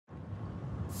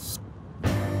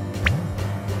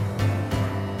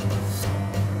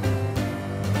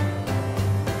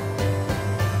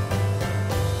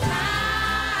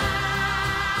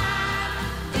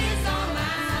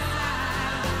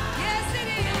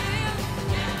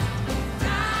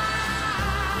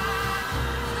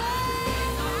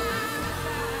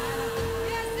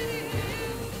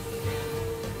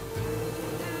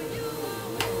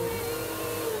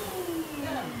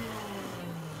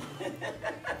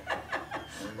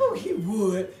Oh, he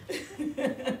would.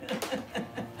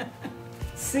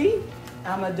 See?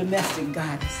 I'm a domestic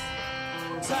goddess.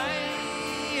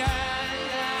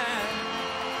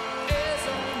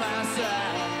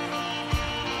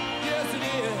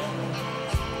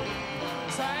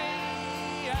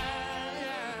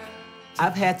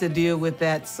 I've had to deal with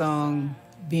that song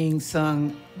being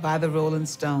sung by the Rolling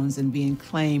Stones and being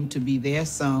claimed to be their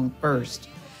song first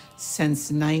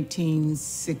since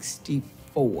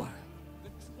 1964.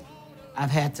 I've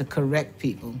had to correct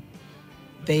people.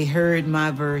 They heard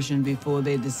my version before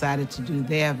they decided to do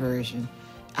their version.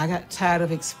 I got tired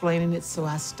of explaining it, so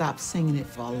I stopped singing it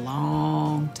for a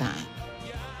long time.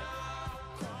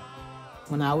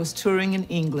 When I was touring in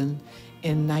England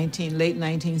in late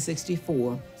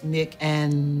 1964, Nick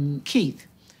and Keith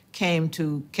came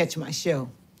to catch my show.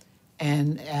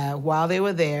 And while they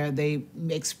were there, they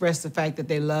expressed the fact that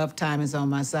they loved Time Is On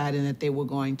My Side and that they were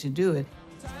going to do it.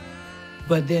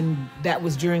 But then that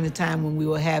was during the time when we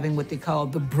were having what they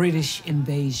called the British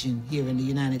invasion here in the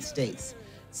United States.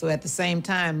 So at the same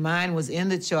time, mine was in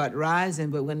the chart rising,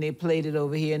 but when they played it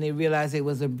over here and they realized it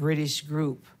was a British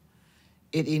group,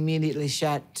 it immediately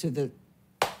shot to the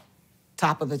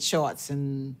top of the charts.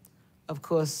 And of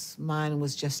course, mine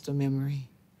was just a memory.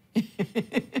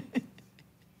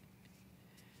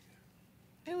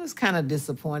 It was kind of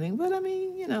disappointing, but I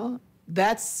mean, you know,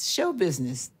 that's show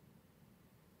business.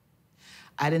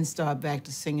 I didn't start back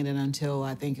to singing it until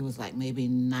I think it was like maybe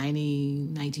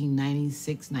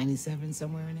 1996, 97,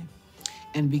 somewhere in there.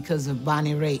 And because of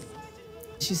Bonnie Raitt.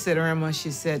 She said, Irma,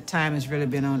 she said, time has really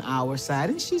been on our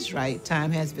side. And she's right,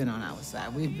 time has been on our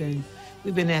side. We've been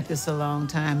at this a long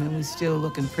time and we're still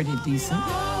looking pretty decent.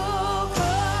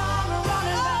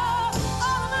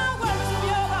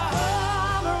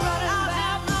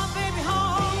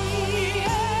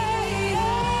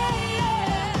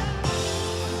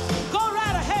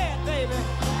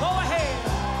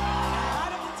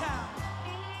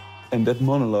 And that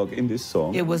monologue in this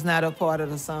song? It was not a part of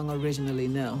the song originally,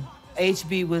 no.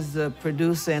 HB was the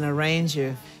producer and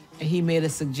arranger, and he made a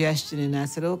suggestion, and I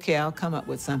said, okay, I'll come up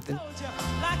with something.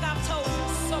 Like I've told you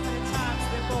so many times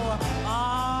before,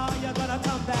 oh, you're gonna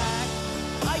come back.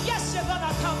 Yes, you're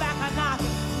gonna come back and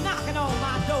knocking on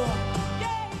my door.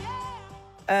 Yeah,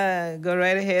 yeah. Go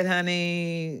right ahead,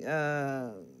 honey.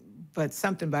 But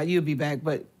something about you'll be back,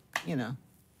 but, you know,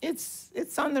 it's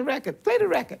on the record. Play the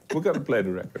record. We're gonna play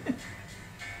the record.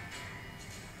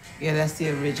 Yeah, that's the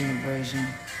original version.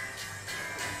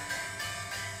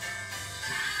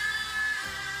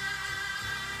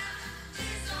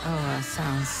 Oh, I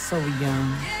sound so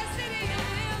young.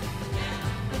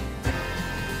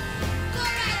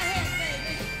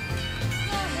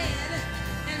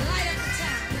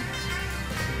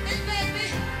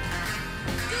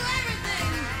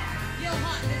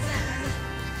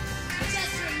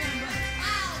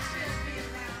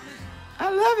 I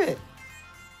love it.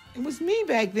 It was me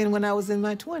back then when I was in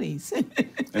my 20s.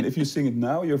 And if you sing it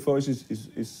now, your voice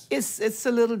is... It's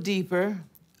a little deeper.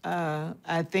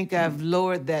 I think I've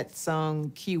lowered that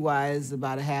song key-wise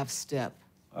about a half step.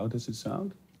 How does it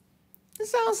sound? It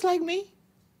sounds like me.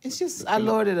 It's just, I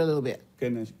lowered it a little bit.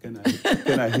 Can I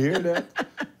hear that?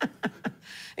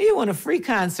 You want a free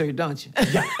concert, don't you?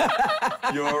 Yeah.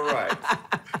 You're right.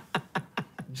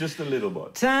 Just a little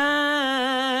bit.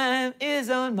 Time is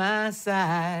on my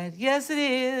side. Yes, it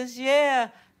is, yeah.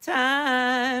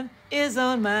 Time is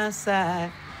on my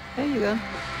side. There you go.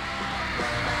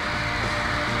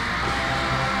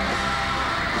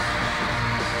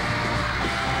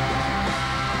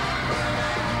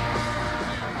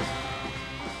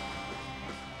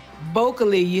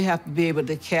 Vocally, you have to be able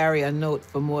to carry a note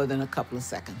for more than a couple of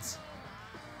seconds.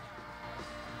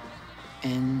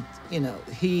 And, you know,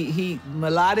 he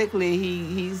melodically,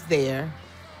 he's there,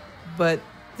 but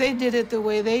they did it the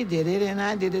way they did it, and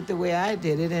I did it the way I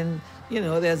did it, and, you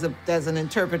know, there's an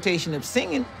interpretation of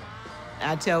singing.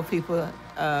 I tell people,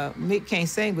 Mick can't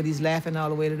sing, but he's laughing all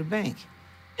the way to the bank.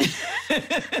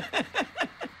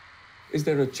 Is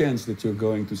there a chance that you're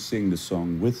going to sing the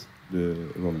song with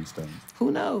the Rolling Stones?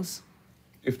 Who knows?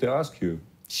 If they ask you.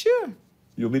 Sure.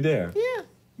 You'll be there? Yeah.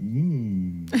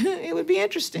 It would be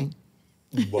interesting.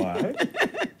 Why?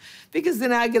 Because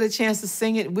then I get a chance to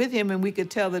sing it with him and we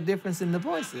could tell the difference in the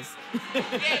voices.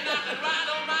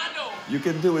 You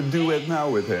can do a duet now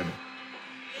with him.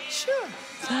 Sure.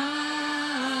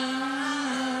 Time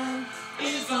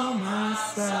is on my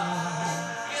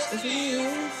side. Yes, it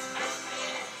is.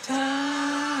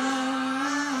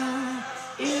 Time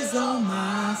is on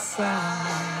my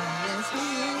side. Yes, it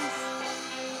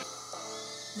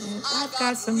is. And I've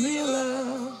got some real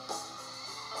love.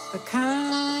 The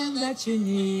kind that you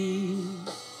need.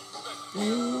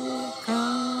 You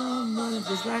come running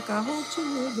just like I hoped you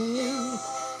would, baby.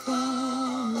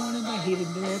 Come running back. He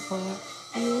didn't do that part.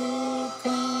 You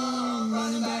come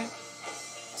running back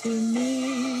to me.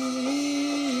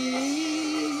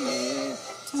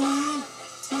 Time,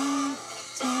 time,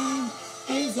 time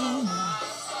is on.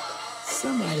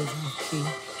 Somebody's off key.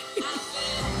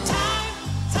 Time,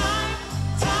 time,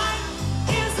 time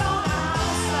is on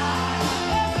our side.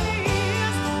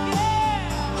 Yes, it is, yeah.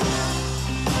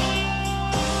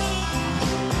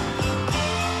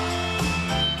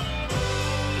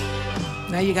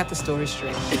 Now you got the story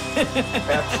straight.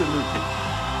 Absolutely.